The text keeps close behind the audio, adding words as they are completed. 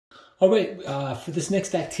All right, for this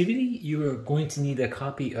next activity, you are going to need a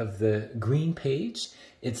copy of the green page.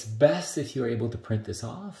 It's best if you're able to print this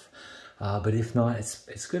off, but if not,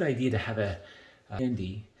 it's a good idea to have a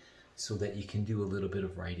handy so that you can do a little bit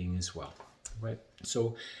of writing as well. Right.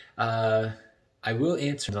 So I will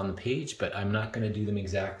answer on the page, but I'm not going to do them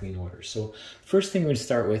exactly in order. So first thing we're going to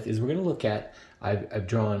start with is we're going to look at, I've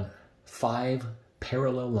drawn 5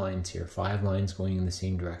 parallel lines here, 5 lines going in the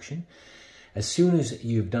same direction. As soon as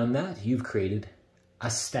you've done that, you've created a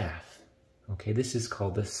staff. Okay, this is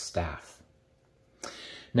called a staff.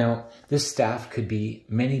 Now, this staff could be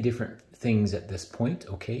many different things at this point.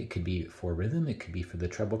 Okay, it could be for rhythm, it could be for the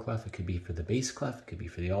treble clef, it could be for the bass clef, it could be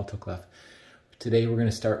for the alto clef. Today we're going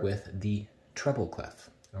to start with the treble clef.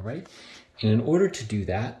 All right, and in order to do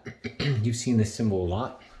that, you've seen this symbol a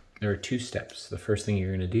lot. There are 2 steps. The first thing you're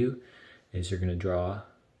going to do is you're going to draw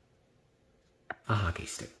a hockey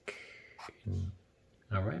stick.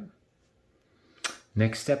 All right.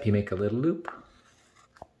 Next step, you make a little loop.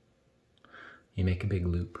 You make a big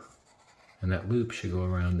loop. And that loop should go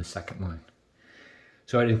around the second line.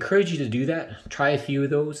 So I'd encourage you to do that. Try a few of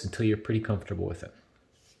those until you're pretty comfortable with it.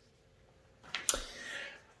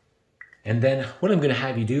 And then what I'm going to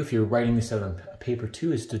have you do, if you're writing this out on paper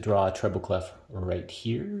too, is to draw a treble clef right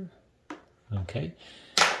here. Okay.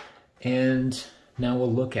 And now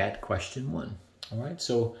we'll look at question 1. All right,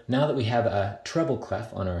 so now that we have a treble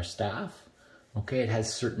clef on our staff, okay, it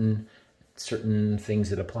has certain things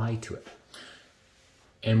that apply to it.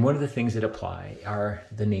 And one of the things that apply are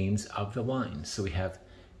the names of the lines. So we have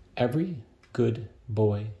every good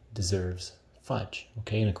boy deserves fudge.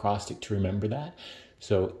 Okay, an acrostic to remember that.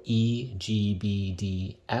 So E, G, B,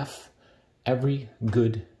 D, F, every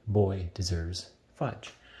good boy deserves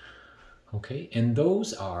fudge. Okay, and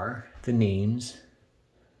those are the names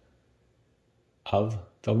of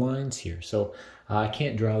the lines here. So I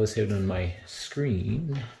can't draw this out on my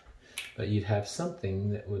screen, but you'd have something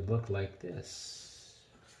that would look like this.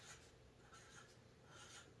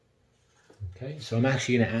 Okay, so I'm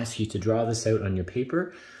actually going to ask you to draw this out on your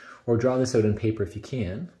paper, or draw this out on paper if you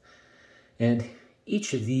can. And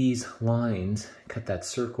each of these lines, cut that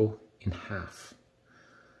circle in half.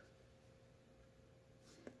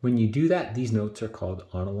 When you do that, these notes are called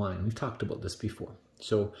on a line. We've talked about this before.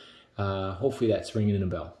 So hopefully that's ringing in a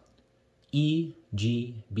bell. E,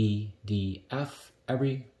 G, B, D, F,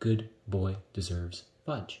 every good boy deserves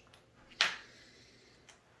fudge.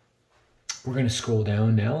 We're going to scroll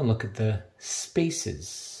down now and look at the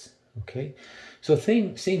spaces. Okay, so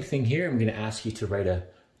same thing here. I'm going to ask you to write a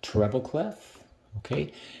treble clef.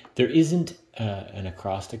 Okay, there isn't an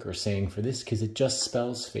acrostic or saying for this because it just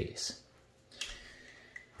spells face.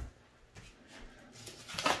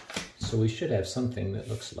 So we should have something that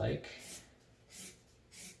looks like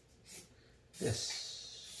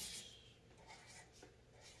this.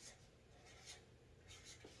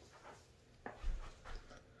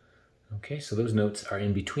 Okay, so those notes are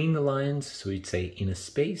in between the lines, so we'd say in a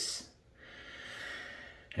space.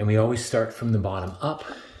 And we always start from the bottom up,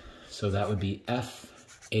 so that would be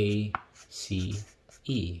F, A, C,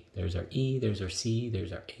 E. There's our E, there's our C,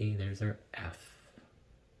 there's our A, there's our F.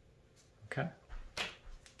 Okay?